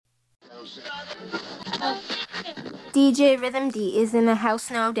DJ Rhythm D is in the house,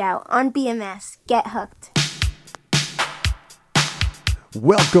 no doubt. On BMS, get hooked.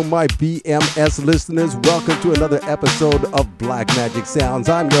 Welcome, my BMS listeners. Welcome to another episode of Black Magic Sounds.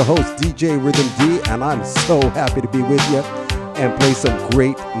 I'm your host, DJ Rhythm D, and I'm so happy to be with you and play some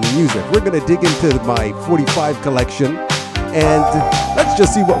great music. We're going to dig into my 45 collection, and let's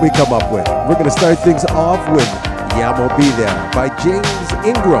just see what we come up with. We're going to start things off with Yamo Be There by James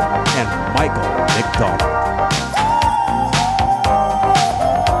Ingram and Michael McDonald.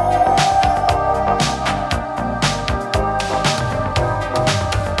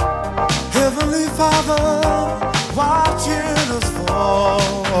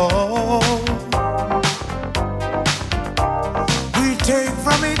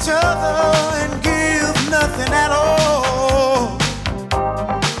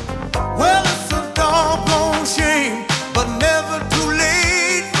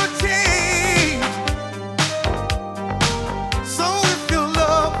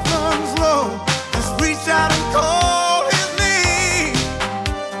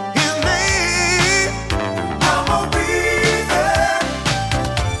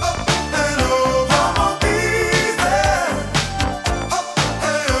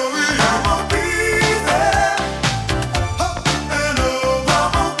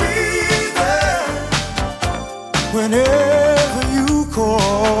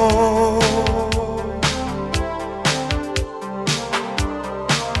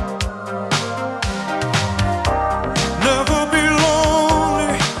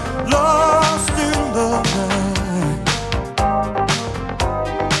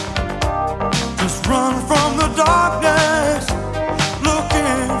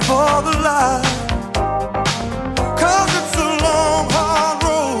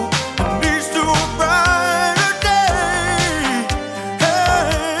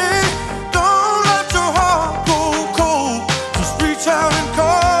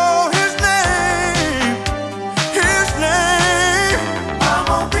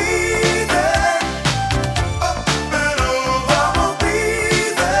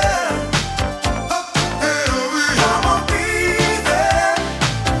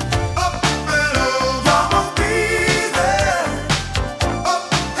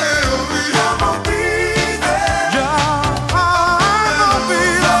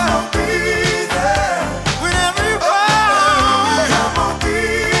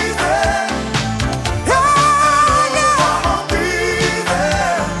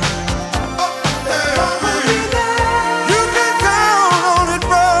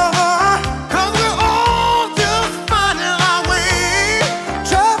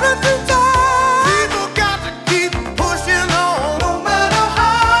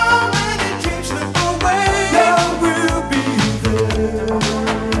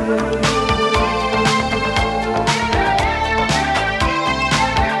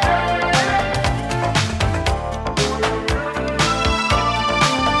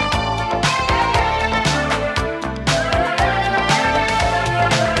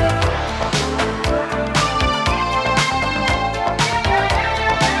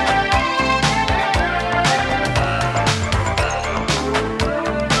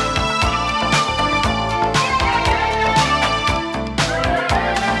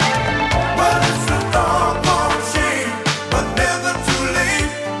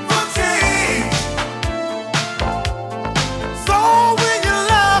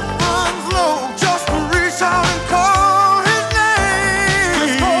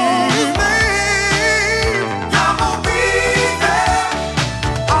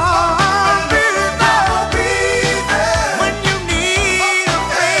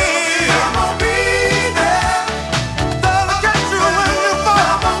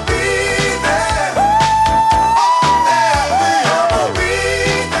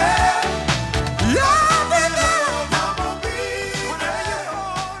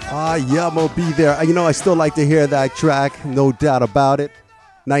 Yamo Be There. You know, I still like to hear that track, no doubt about it.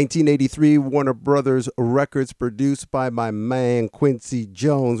 1983, Warner Brothers Records, produced by my man Quincy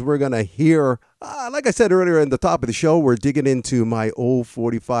Jones. We're going to hear, like I said earlier in the top of the show, we're digging into my old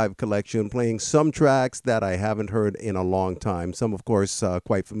 45 collection, playing some tracks that I haven't heard in a long time. Some, of course,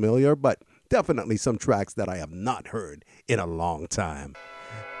 quite familiar, but definitely some tracks that I have not heard in a long time.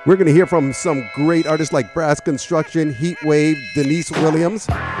 We're going to hear from some great artists like Brass Construction, Heatwave, Denise Williams.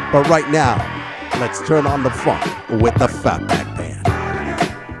 But right now, let's turn on the funk with the Fatback Band.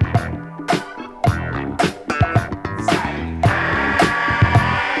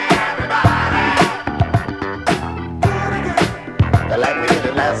 Like we did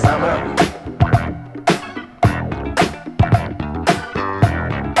it last summer.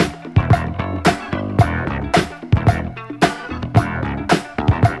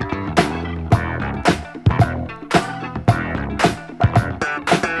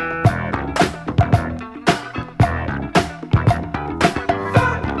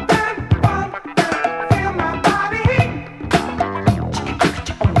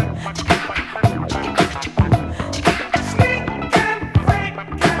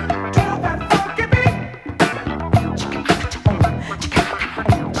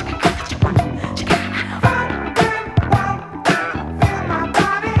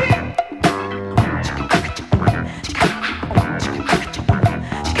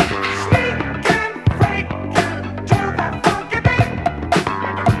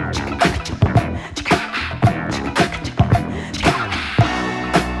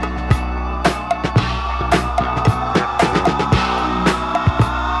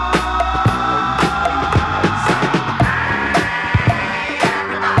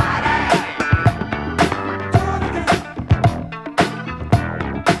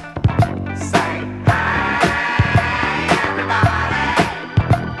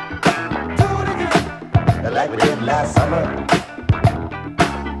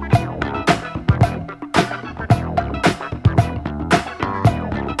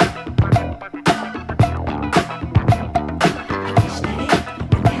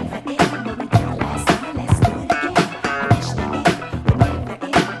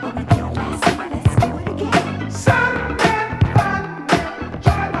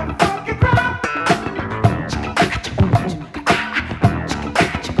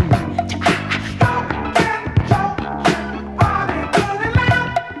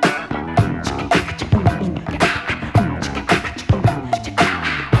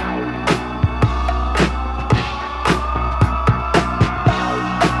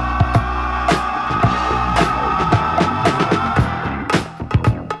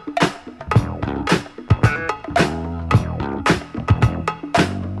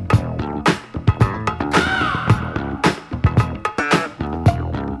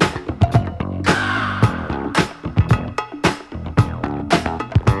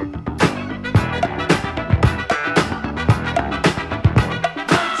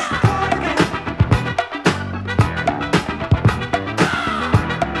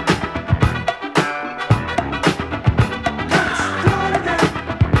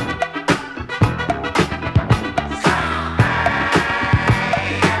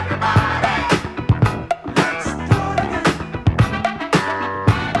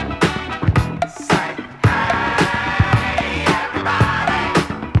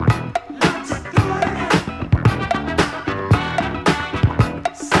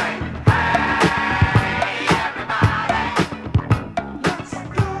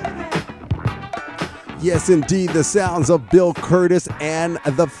 Yes, indeed, the sounds of Bill Curtis and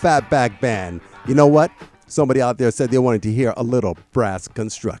the Fatback Band. You know what? Somebody out there said they wanted to hear a little brass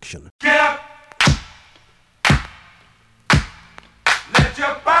construction. Get up! Let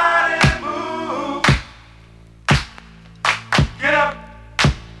your body move. Get up!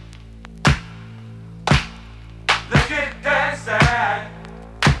 Let's get dancing.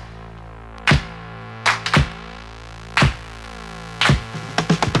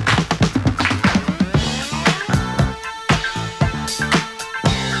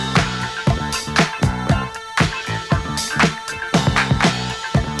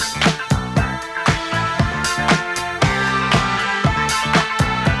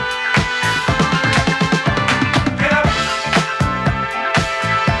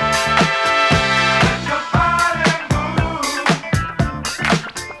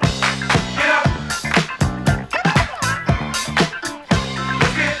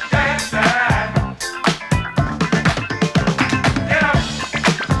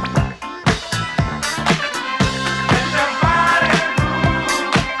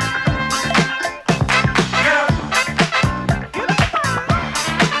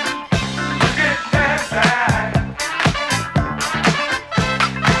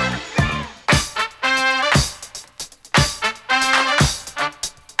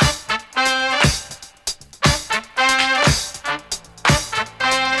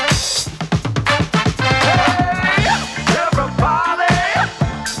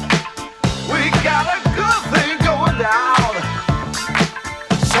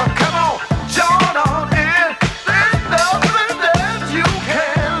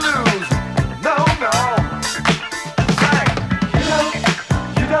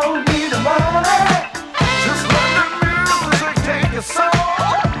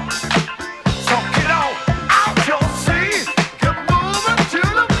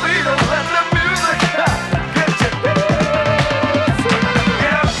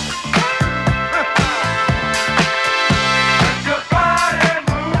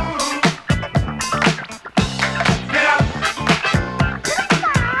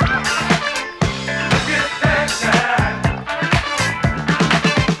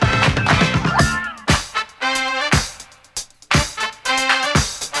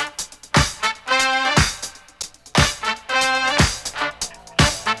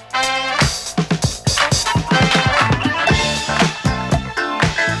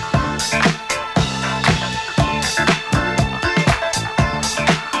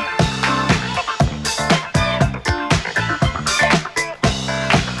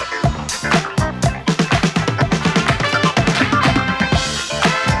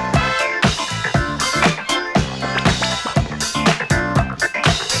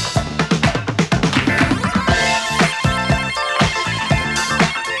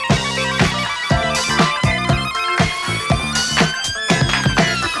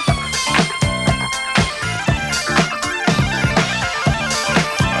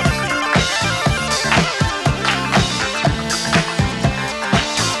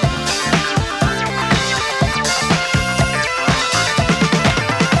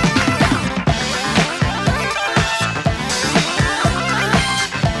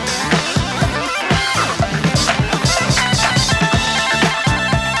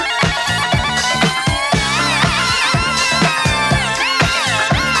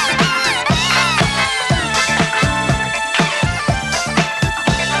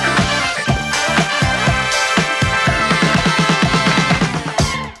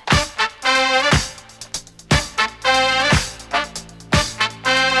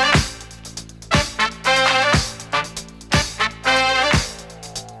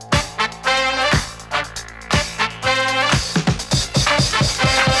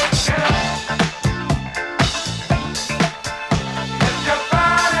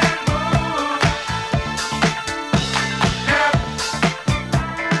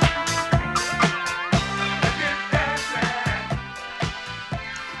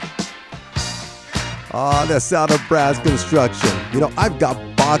 Ah, the sound of brass construction. You know, I've got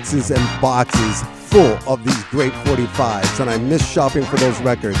boxes and boxes full of these great 45s, and I miss shopping for those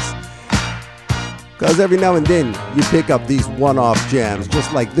records. Because every now and then, you pick up these one-off jams,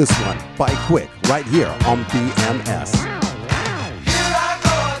 just like this one, by Quick, right here on BMS.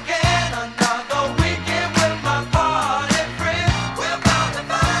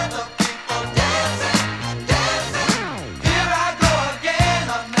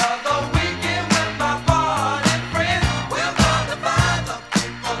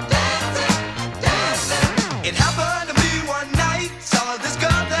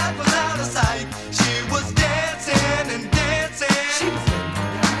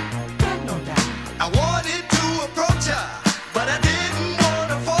 I wanted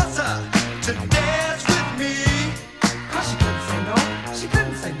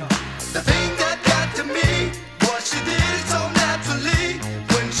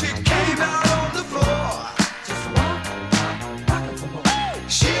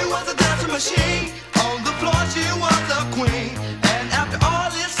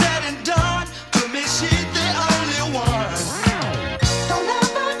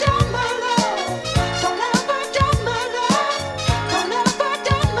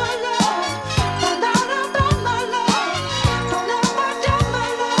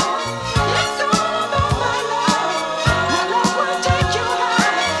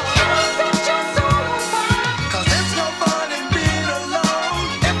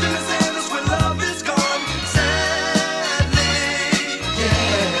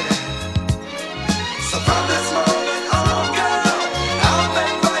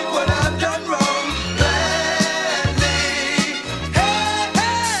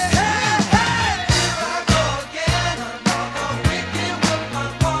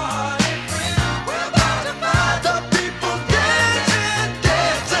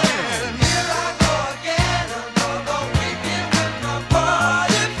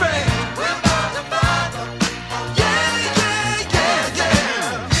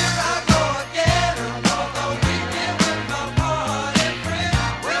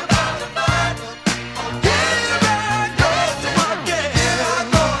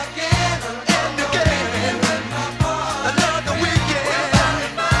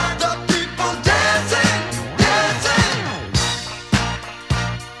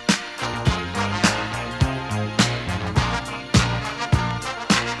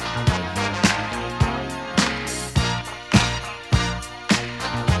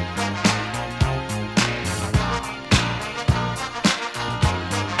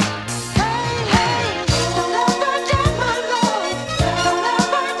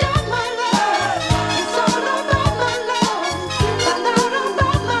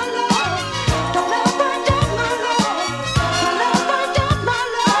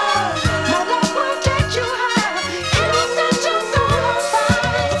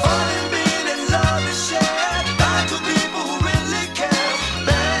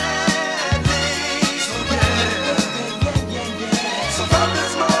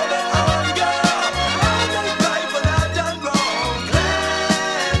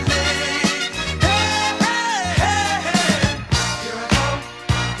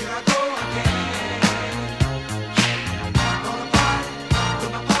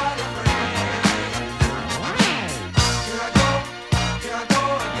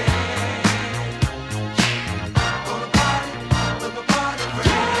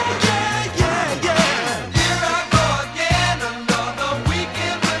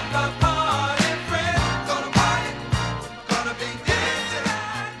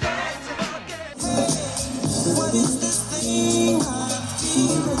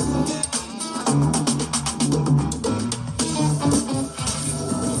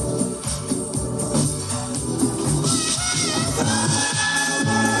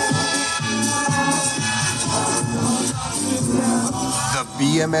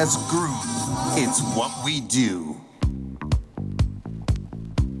BMS Groove. It's what we do.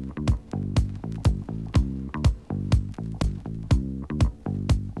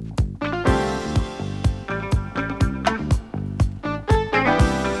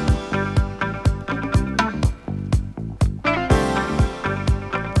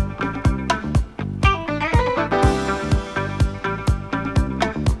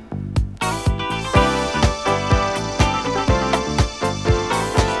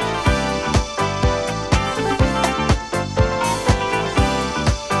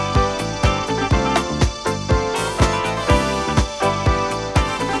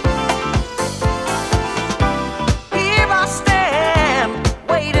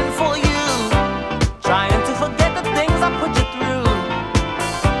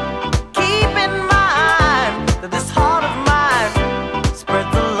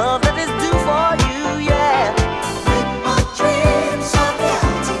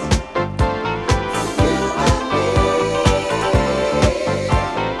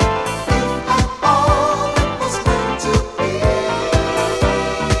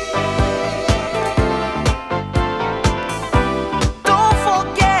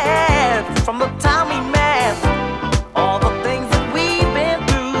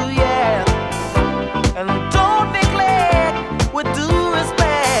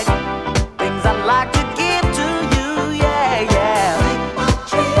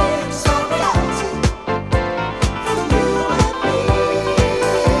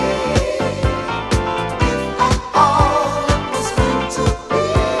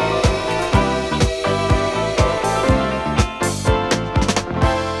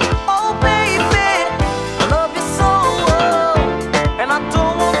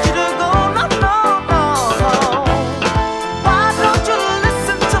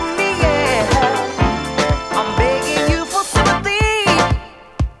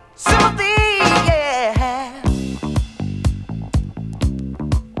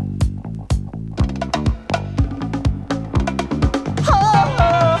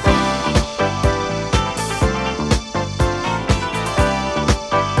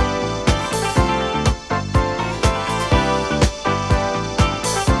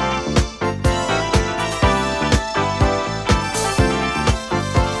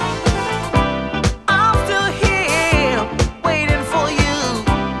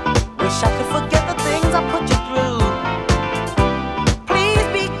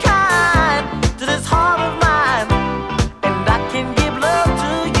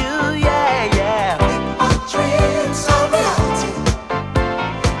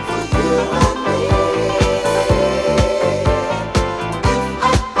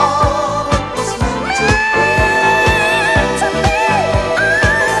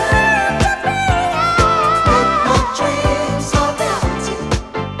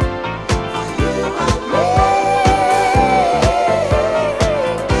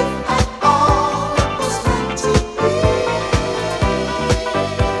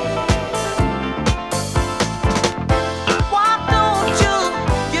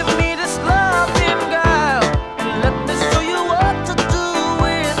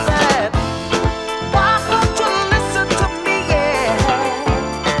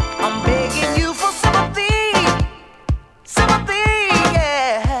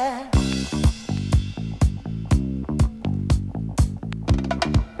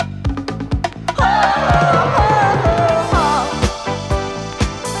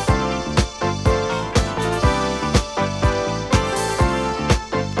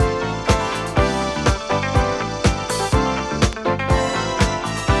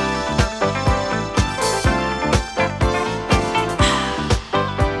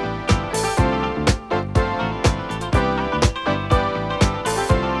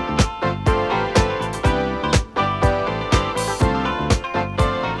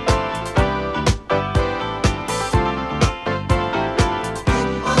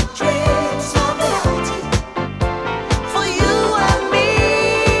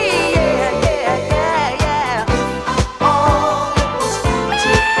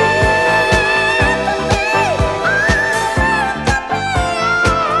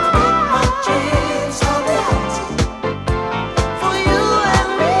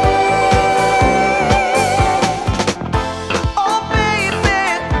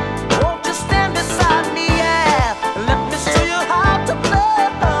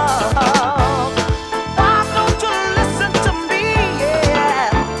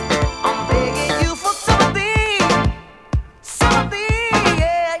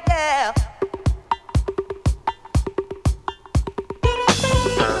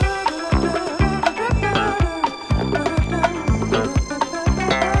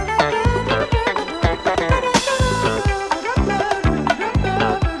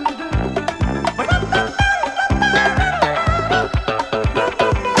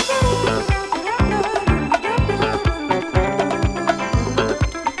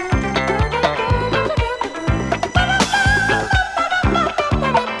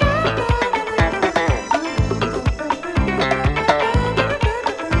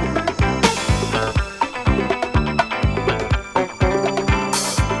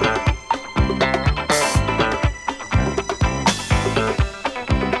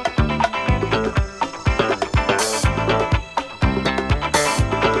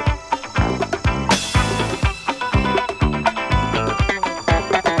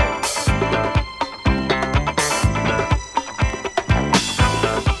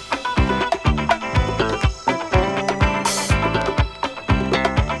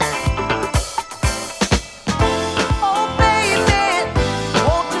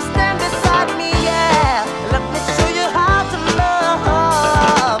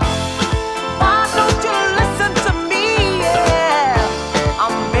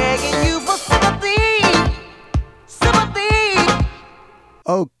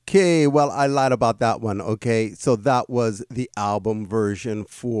 Okay, well, I lied about that one. Okay, so that was the album version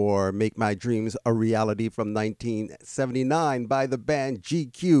for Make My Dreams a Reality from 1979 by the band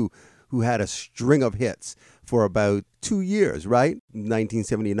GQ, who had a string of hits for about 2 years, right?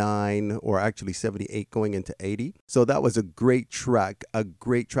 1979, or actually 78 going into 80. So that was a great track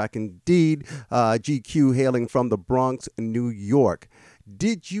indeed. GQ hailing from the Bronx, New York.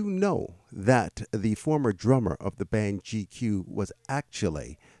 Did you know that the former drummer of the band GQ was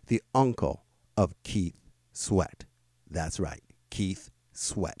actually the uncle of Keith Sweat? That's right, Keith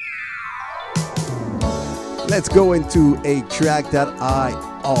Sweat. Let's go into a track that I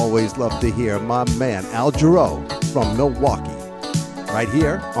always love to hear. My man Al Jarreau from Milwaukee, right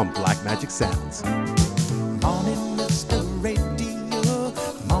here on Black Magic Sounds. Morning, Mr. Radio.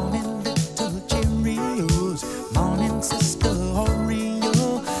 Morning, little Cheerios. Morning, Sister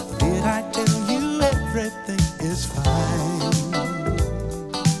Oreo. Did I tell you everything is fine?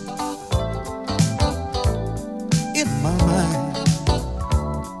 In my mind.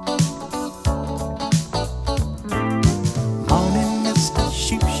 Morning, Mr.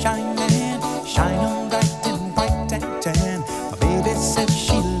 Shoe Shining. Shining bright and bright and tan. My baby says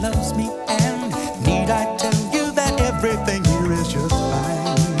she loves me, and need I tell you that everything here is just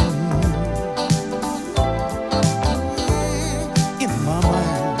fine? In my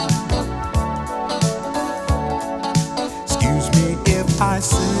mind. Excuse me if I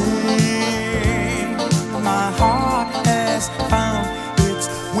say my heart has found its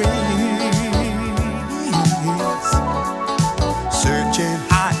wings, searching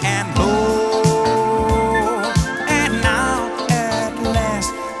high and low, and now at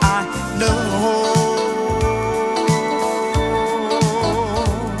last I know.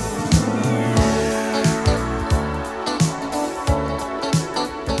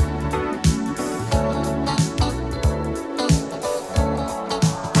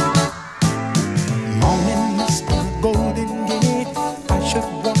 Morning, Mr. Golden Gate. I should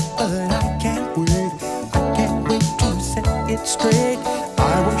walk, but I can't wait. I can't wait to set it straight. I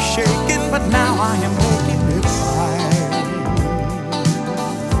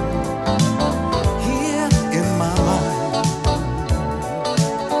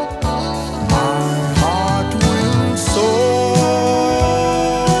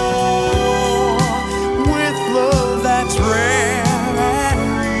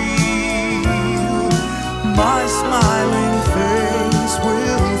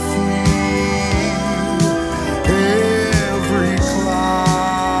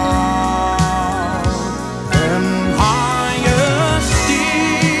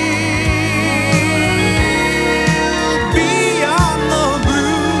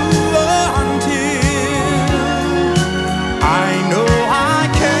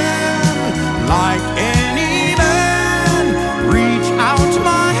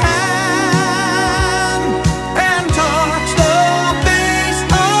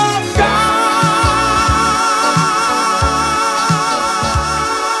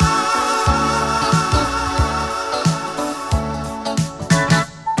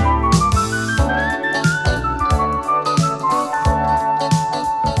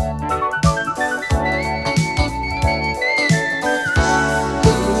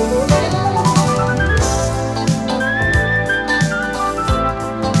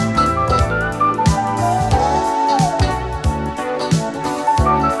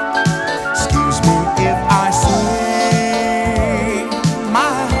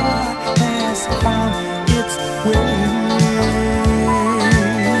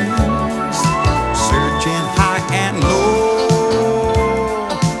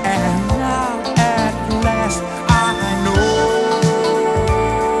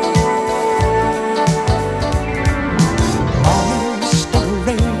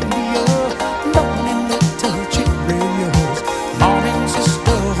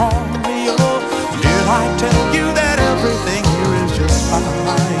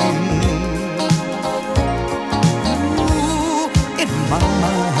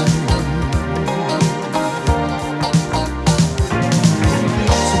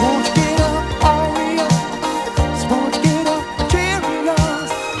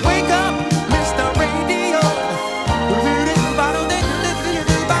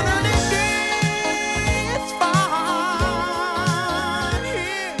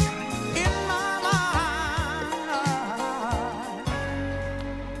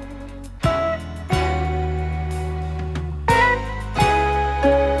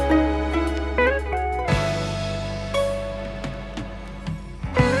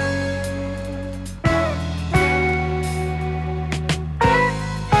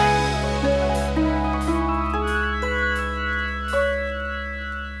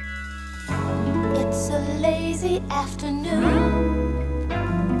Sunday afternoon.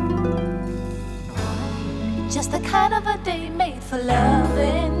 Just the kind of a day made for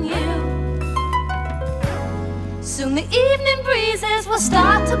loving you. Soon the evening breezes will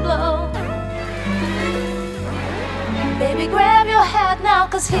start to blow. Baby, grab your hat now,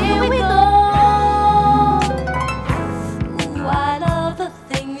 'cause here we go. Ooh, I love the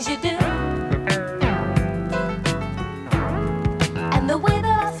things you do, and the way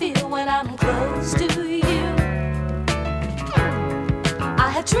that I feel when I'm close to you. I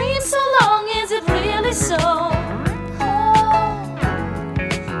had dreamed so long, is it really so? Oh,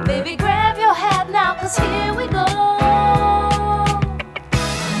 baby, grab your hat now, 'cause here we go.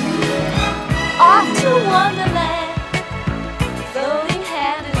 Off to Wonderland, floating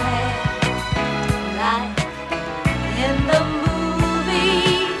hand in hand, like in the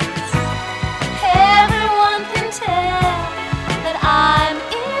movies. Everyone can tell that I'm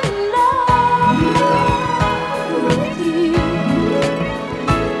in love with you.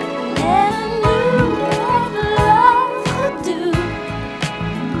 Never knew what love could do.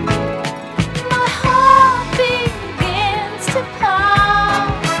 My heart begins to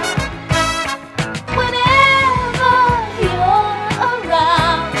pound whenever you're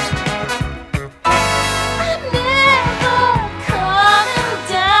around. I'm never coming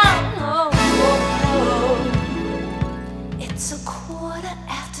down. Oh, oh, oh. It's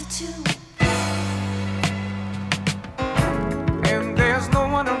 2:15. And there's no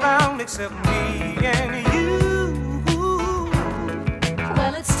one around except me and you.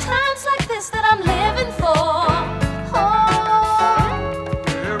 Well, it's times like this that I'm living for. Oh,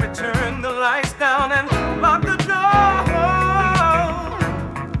 Return the lights down and lock the door.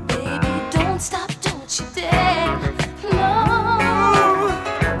 baby, don't stop, don't you dare. No,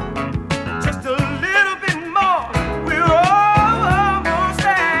 Just a little bit more, we're almost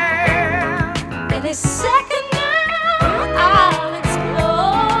there. any second now I'll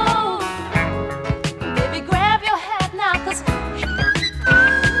explode. Baby, grab your hat now, 'cause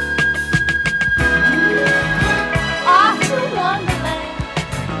off to Wonderland,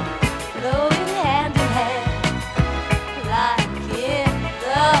 floating hand in hand, like in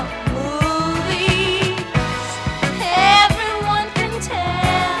the movies. Everyone can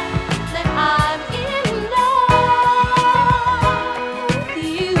tell that I'm in love with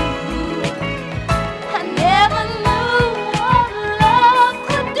you. I never knew what love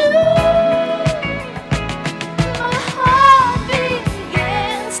could do. My heart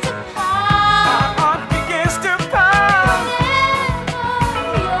begins to pound Heart begins to pound. whenever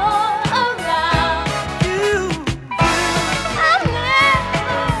you're around. You, I'm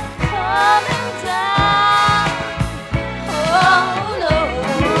never coming down. Oh no,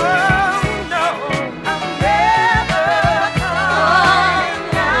 oh no, I'm never coming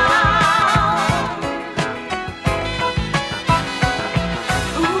down.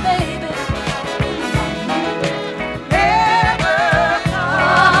 ooh baby, Never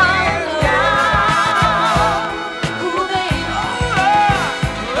coming down. ooh baby,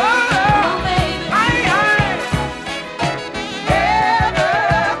 Oh, ooh baby. never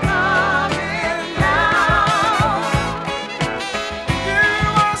coming down. You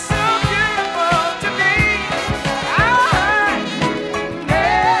are so beautiful to me. I'm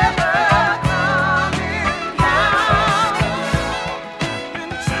never coming down.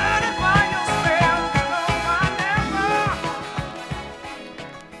 Enchanted by your spell,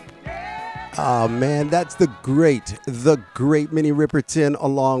 Oh man, that's the great Minnie Riperton,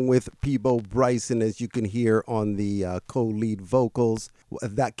 along with Peabo Bryson, as you can hear on the co-lead vocals.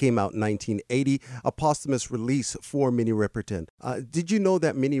 That came out in 1980, a posthumous release for Minnie Riperton. Did you know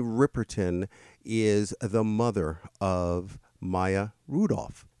that Minnie Riperton is the mother of Maya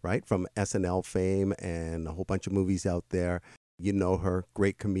Rudolph, right? From SNL fame and a whole bunch of movies out there. You know her,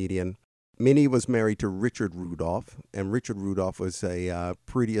 great comedian. Minnie was married to Richard Rudolph, and Richard Rudolph was a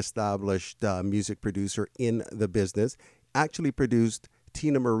pretty established music producer in the business. Actually produced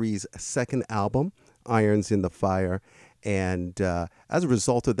Tina Marie's second album, Irons in the Fire. And as a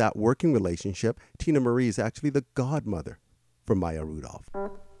result of that working relationship, Tina Marie is actually the godmother for Maya Rudolph.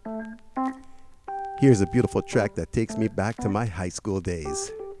 Here's a beautiful track that takes me back to my high school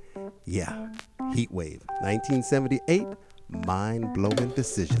days. Yeah, Heat Wave, 1978, Mind-Blowing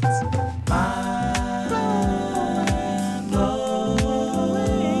Decisions.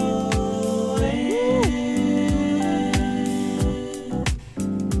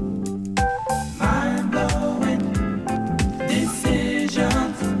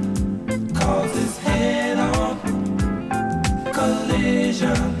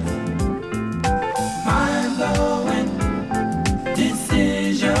 Mind-blowing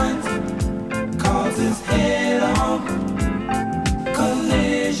decisions causes head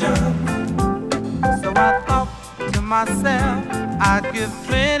myself I'd give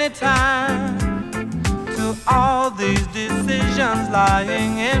plenty time to all these decisions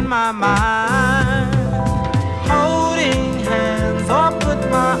lying in my mind. Holding hands or put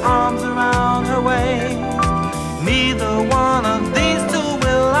my arms around her waist, neither one of these two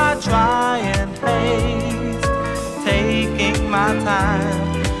will I try and haste. Taking my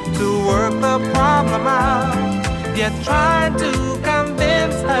time to work the problem out, yet trying to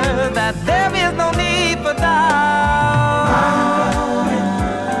convince her that there is no need for doubt. My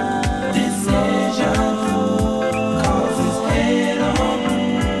decision causes head-on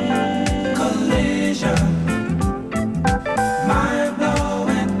collision.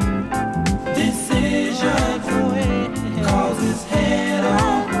 Mind-blowing decision causes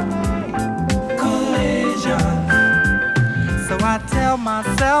head-on collision. So I tell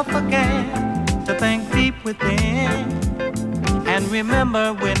myself again to think deep within, and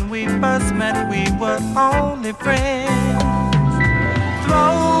remember when we first met we were only friends.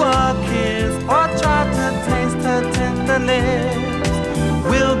 Throw a kiss or try to taste her tender lips.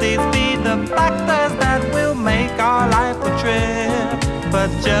 Will these be the factors that will make our life a trip? But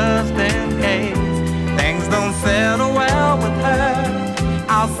just in case things don't settle well with her,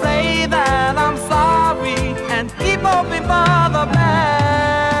 I'll say that I'm sorry and keep hoping for the best.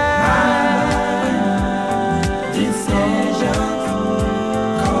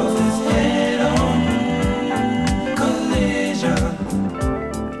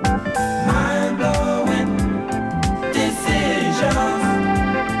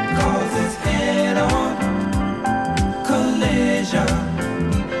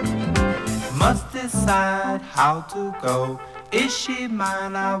 Decide how to go. Is she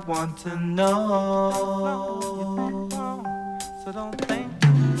mine? I want to know. So don't think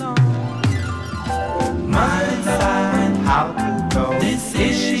too long. Must decide how to go. Is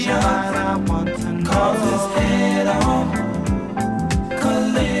she mine? I want to know. Causes head-on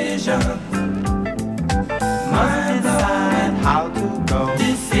collision. Must decide how to go.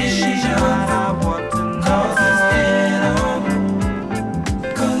 Is she mine? I want to know. Causes head-on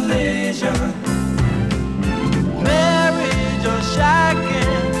collision.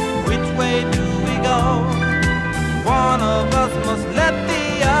 Shagging, which way do we go? One of us must let the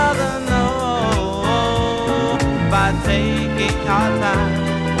other know. By taking our time,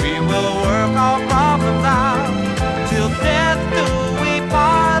 we will work our problems out. Till death do we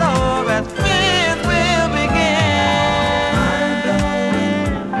part, or as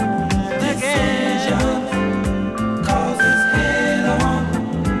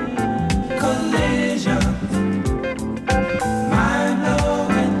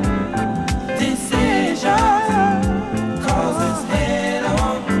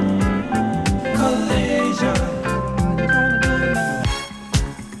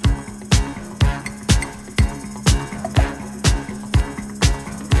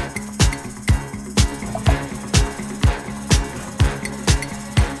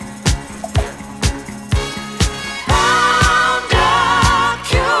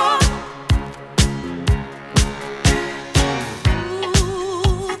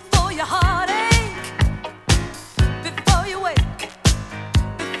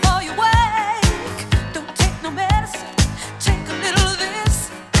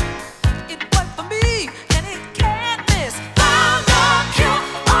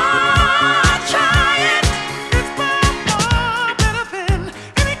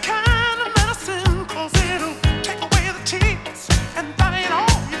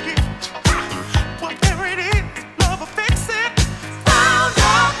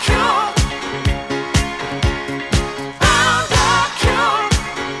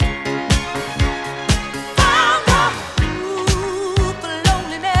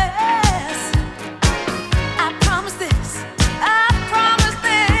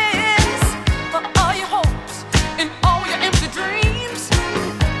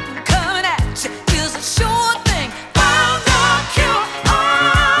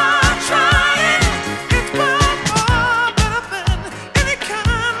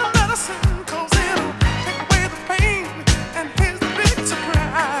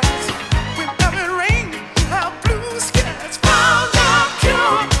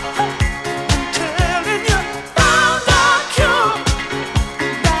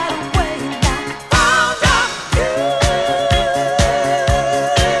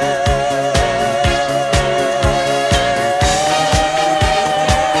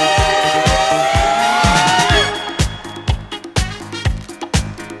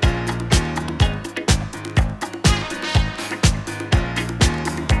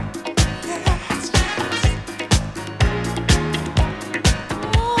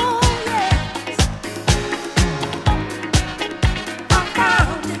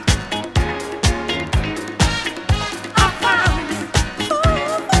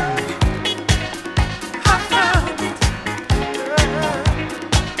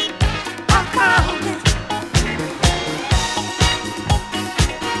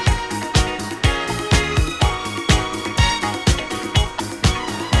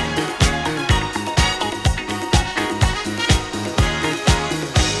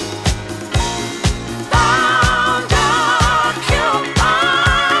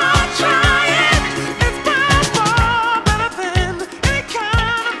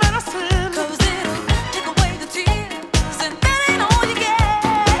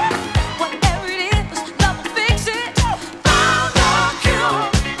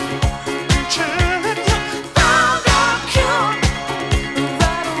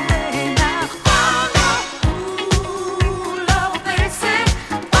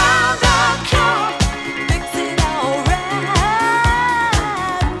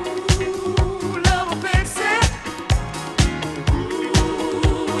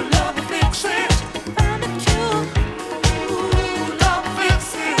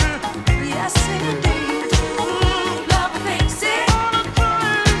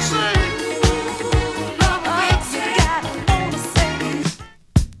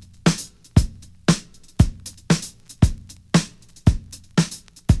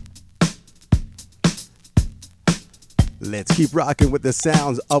keep rocking with the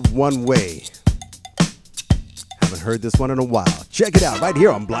sounds of One Way. Haven't heard this one in a while. Check it out right here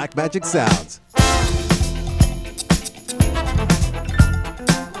on Black Magic Sounds.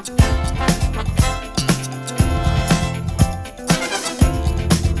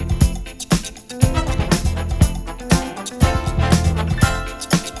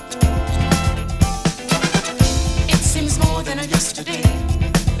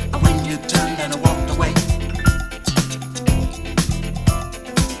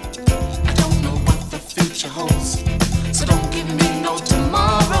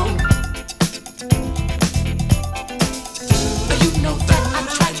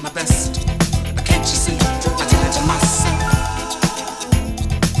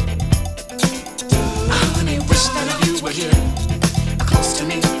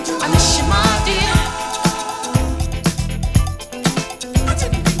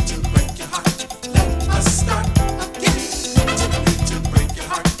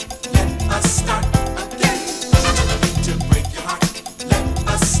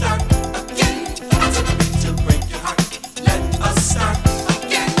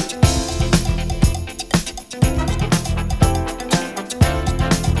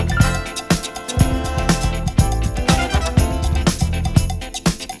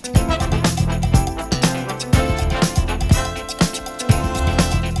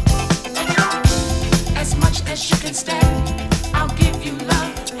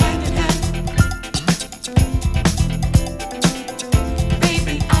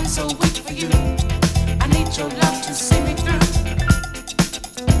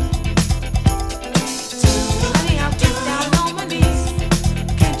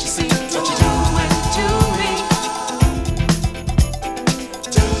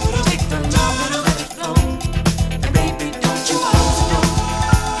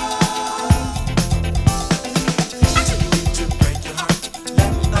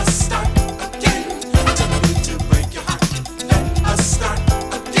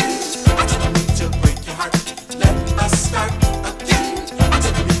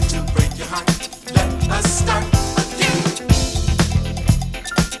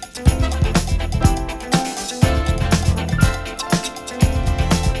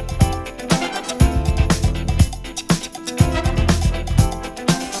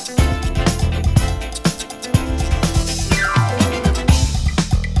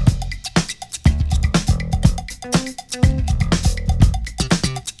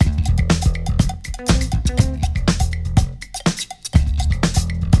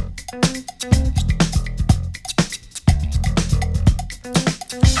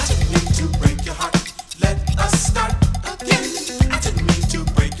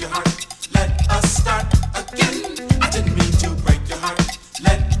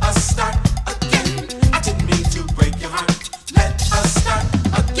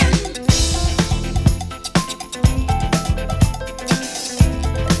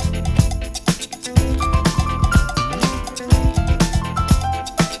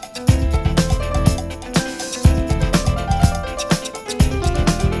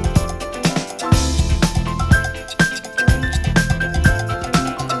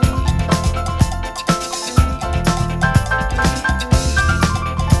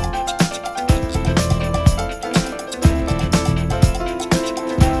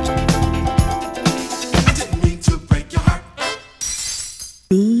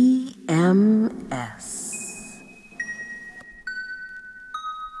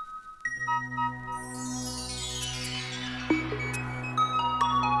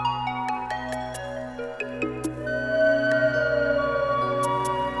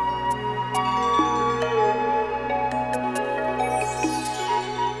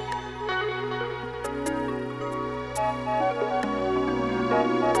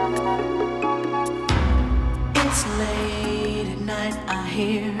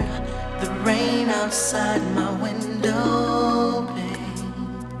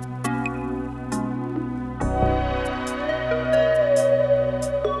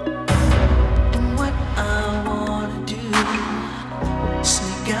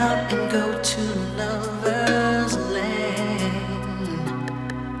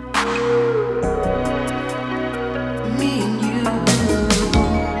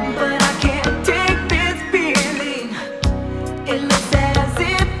 It looks as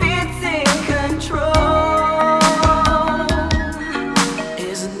if it's in control.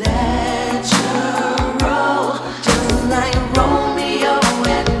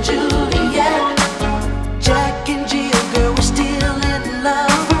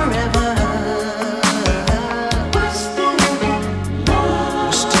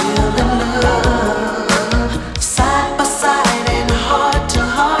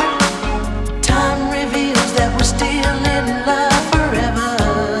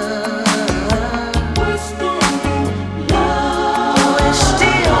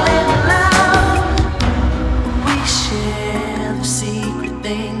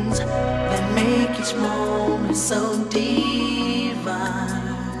 things that make each moment so divine.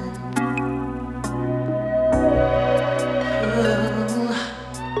 Ooh.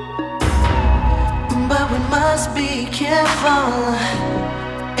 But we must be careful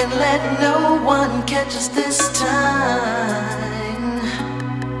and let no one catch us this time.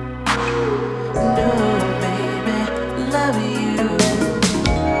 No, baby, love you.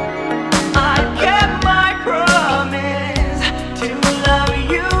 I kept my promise to love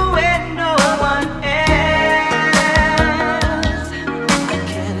you and no one else. I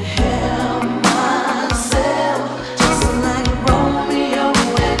can't help myself, just like Romeo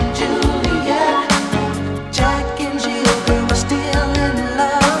and Juliet, Jack and Jill, girl, we're still in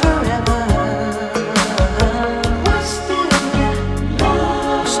love forever. We're still in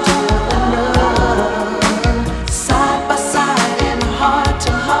love, still in love, side by side and heart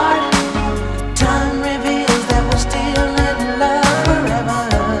to heart. Time reveals that we're still in love forever.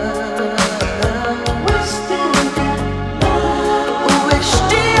 We're still in love. We're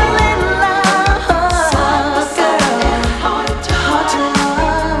still in love. Side by side, heart to heart.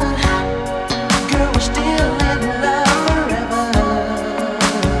 Girl, we're still in love forever.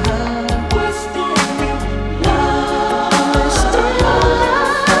 We're still in love. We're still in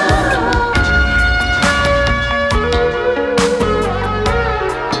love.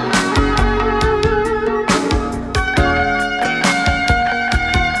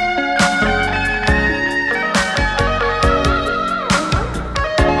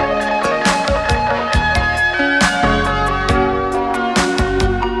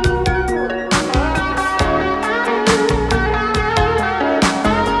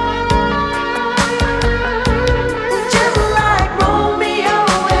 Just like Romeo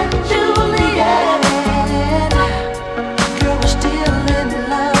and Juliet, girl, we're still in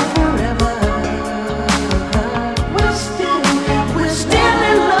love forever. We're still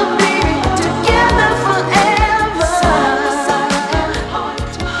in love, baby, together forever.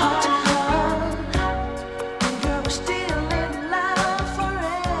 Heart to heart, girl, we're still in love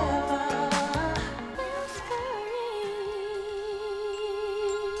forever.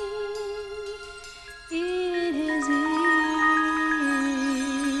 It is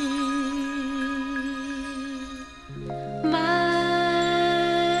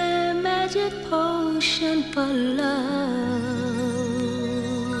my magic potion for love,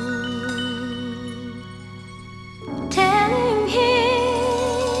 telling him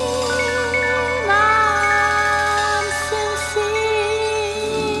I'm sincere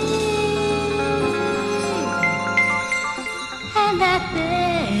and that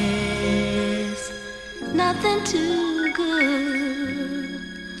there's nothing too good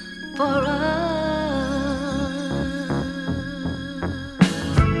for us.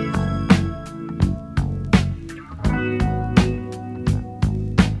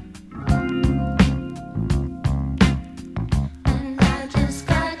 And I just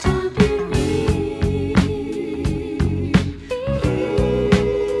got to be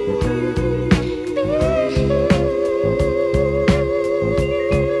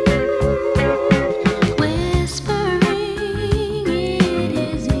whispering, it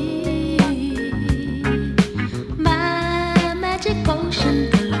is easy.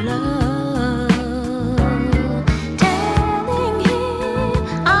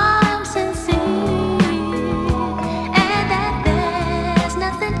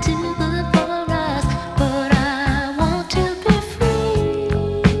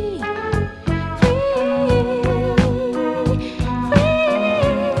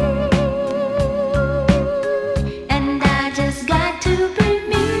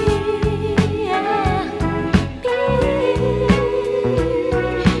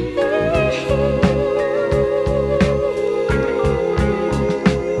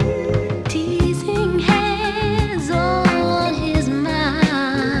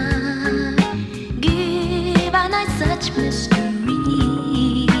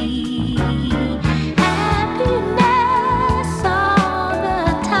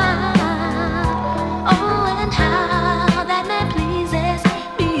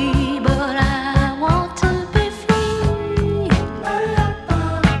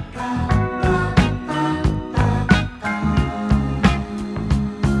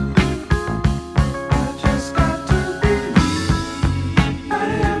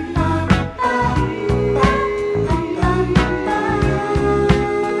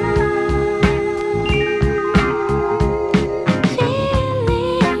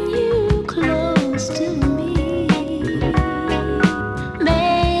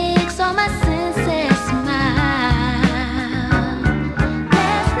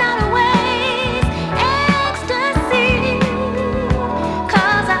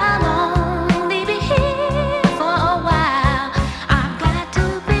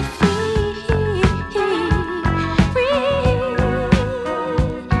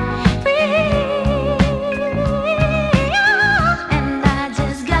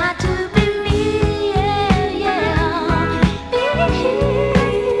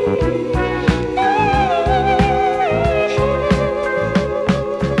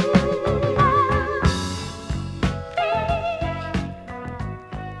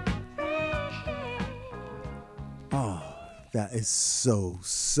 That is so,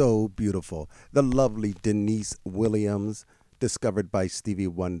 so beautiful. The lovely Denise Williams, discovered by Stevie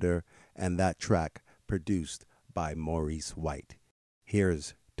Wonder, and that track produced by Maurice White.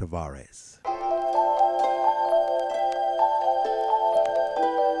 Here's Tavares.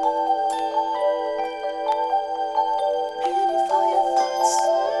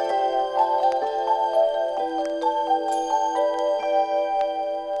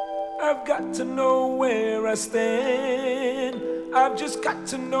 I've got to know where I stand. I've just got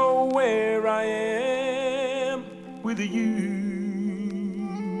to know where I am with you.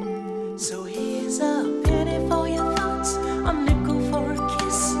 So here's a penny for your thoughts, a nickel for a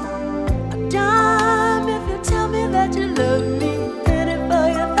kiss, a dime if you tell me that you love me. Penny for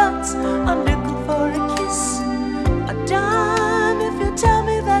your thoughts, a nickel for a kiss, a dime if you tell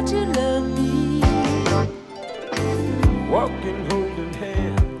me that you love me. Walking, holding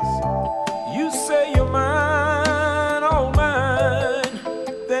hands, you say you're mine, all mine.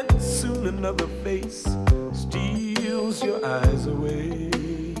 Then soon another face steals your eyes away.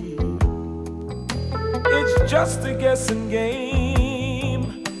 It's just a guessing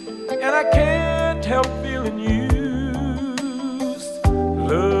game, and I can't help feeling used.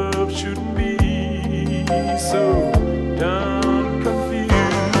 Love shouldn't be so damn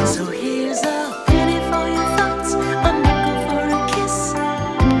confused. So here's a penny for your thoughts, a nickel for a kiss,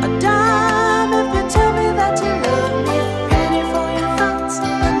 a dime if you tell me that you love me. Penny for your thoughts, a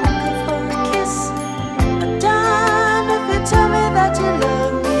nickel for a kiss, a dime if you tell me that you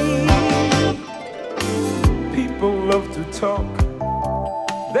love me. People love to talk.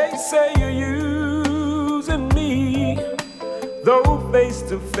 They say you're using me, though face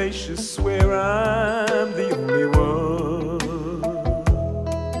to face you swear I'm the only one.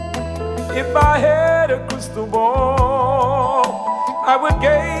 If I had a crystal ball, I would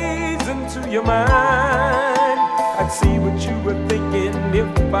gaze into your mind. I'd see what you were thinking if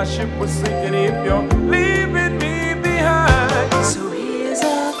my ship was sinking, if you're leaving me behind. So here's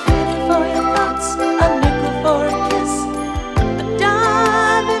a penny for your thoughts, a nickel for a kiss, a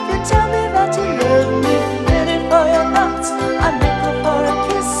dime if you tell me that you love me. Penny for your thoughts, a nickel for a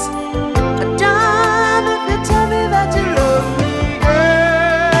kiss, a dime if you tell me that you love me. Girl,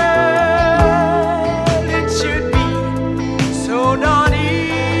 it should be so darn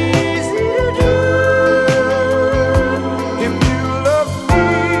easy to do. If you love me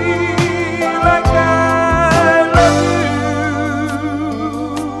like I love you.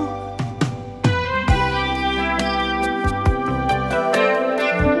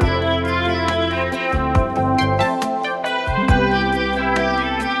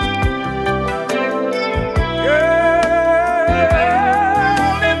 Girl,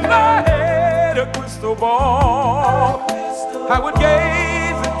 if I had a crystal ball, I would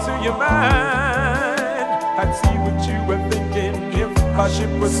gaze into your mind. I'd see what you were thinking if our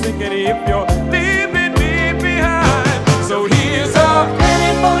ship was sinking, if you're leaving me behind. So here's a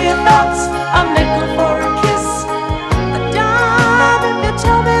Penny for your thoughts, a nickel for a kiss, a dime if you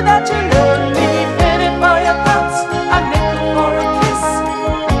tell me that you love me. Penny for your thoughts, a nickel for a kiss,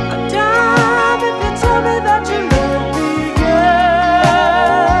 a dime if you tell me that you love me. Girl,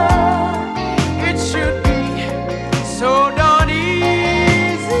 it should be so darn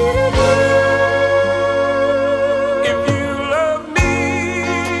easy to do. if you love me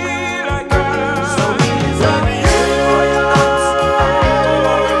like I So here's a penny for your thoughts, a nickel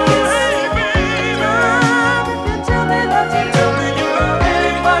for a kiss, a dime if you tell me that you love me.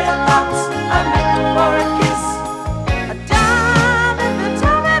 Penny for your thoughts, a nickel for a kiss, a dime if you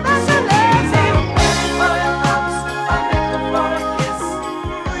tell me that you love me. Penny for your thoughts, a nickel for a kiss, a dime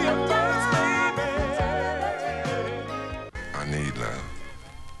if you tell me that you love me. I need love.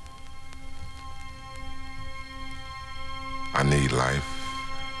 I need life.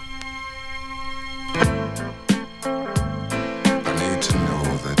 I need to know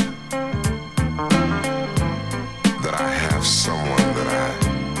that I have someone that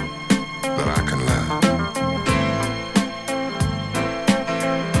I can love.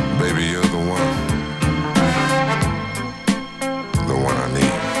 Baby, you're the one I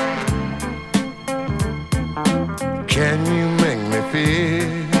need. Can you make me feel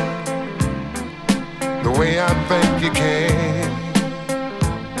the way I think you can?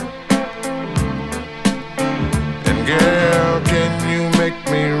 And girl, can you make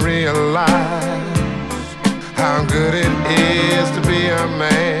me realize how good it is to be a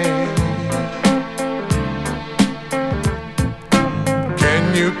man? Can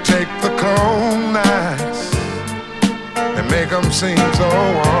you take the cold nights and make them seem so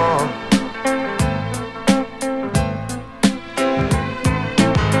warm?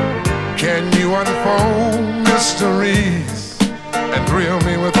 Can you unfold mysteries and thrill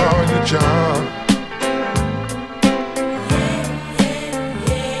me with all your charm.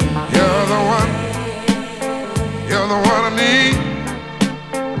 You're the one I need.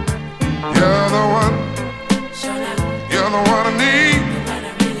 You're the one I need.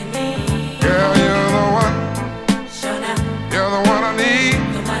 Girl, you're the one I need. Girl, you're the one I need.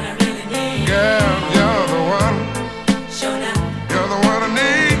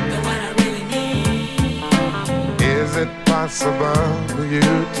 Is it possible for you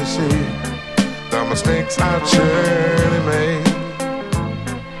to see the mistakes I've surely made?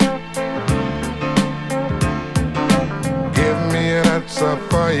 Give me an answer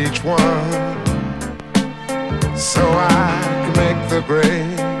for each one, so I can make the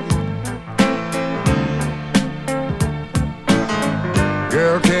grade.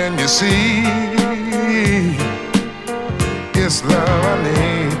 Girl, can you see it's love I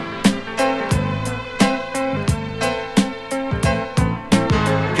need?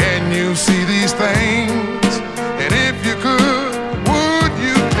 Can you see these things? And if you could, would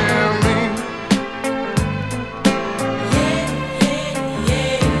you tell me?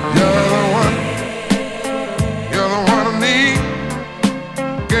 You're the one I need.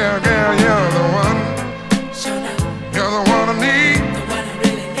 Girl, you're the one I need. You're the one I need.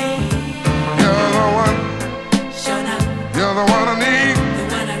 Girl, you're the one I need.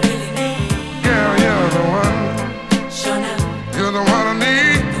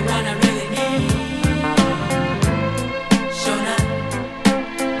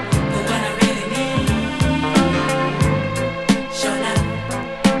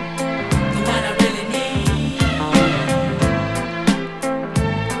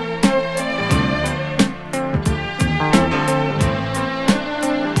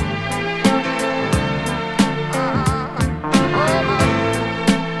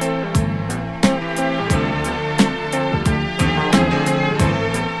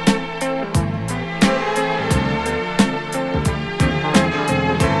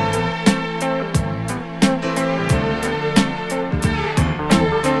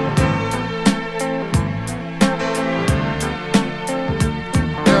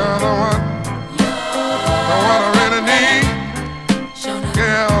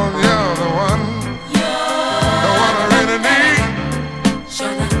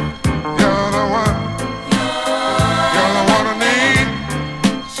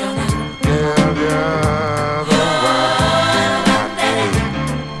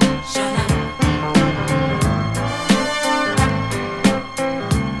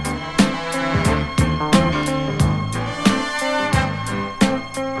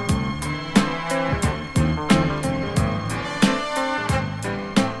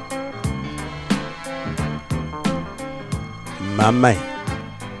 My man,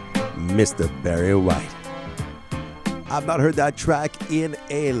 Mr. Barry White. I've not heard that track in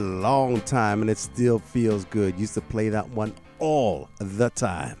a long time, and it still feels good. Used to play that one all the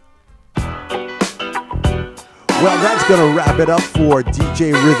time. Well, that's going to wrap it up for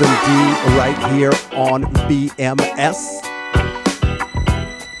DJ Rhythm D right here on BMS.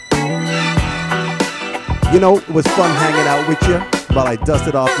 You know, it was fun hanging out with you while I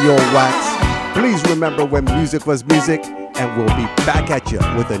dusted off the old wax. Please remember when music was music, and we'll be back at you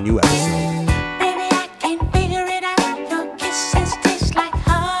with a new episode.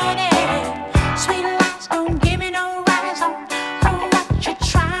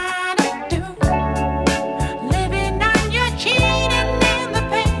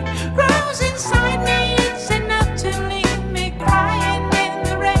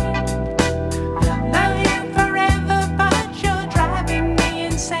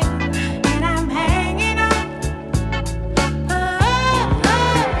 Oh,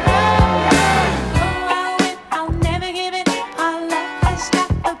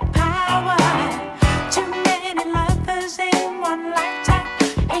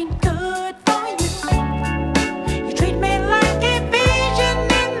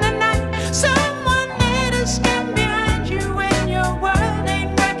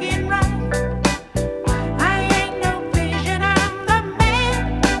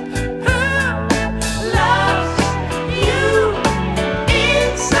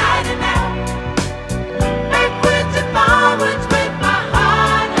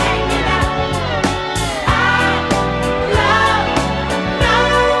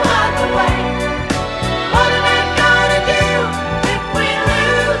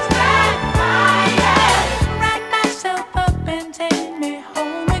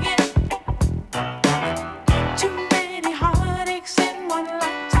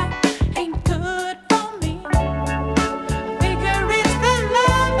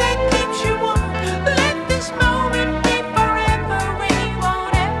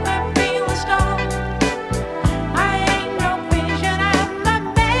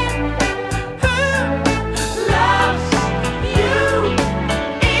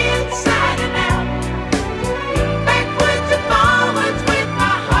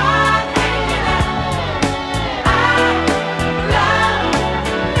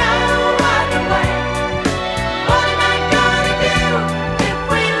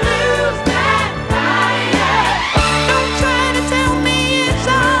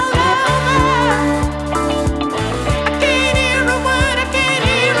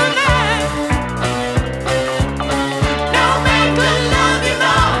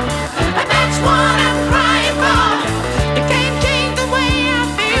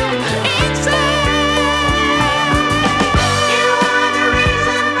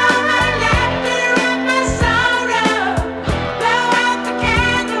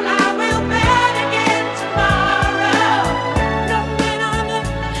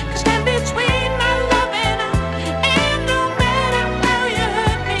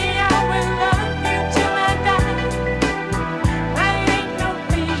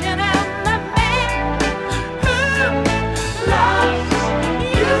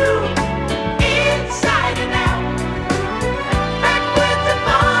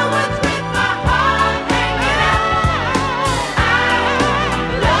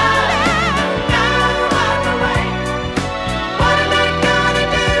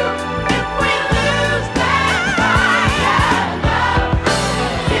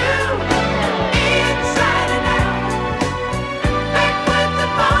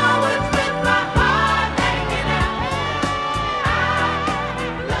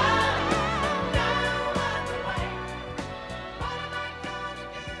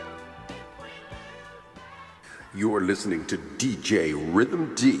 listening to DJ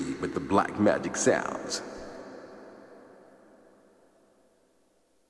Rhythm D with the Black Magic Sounds.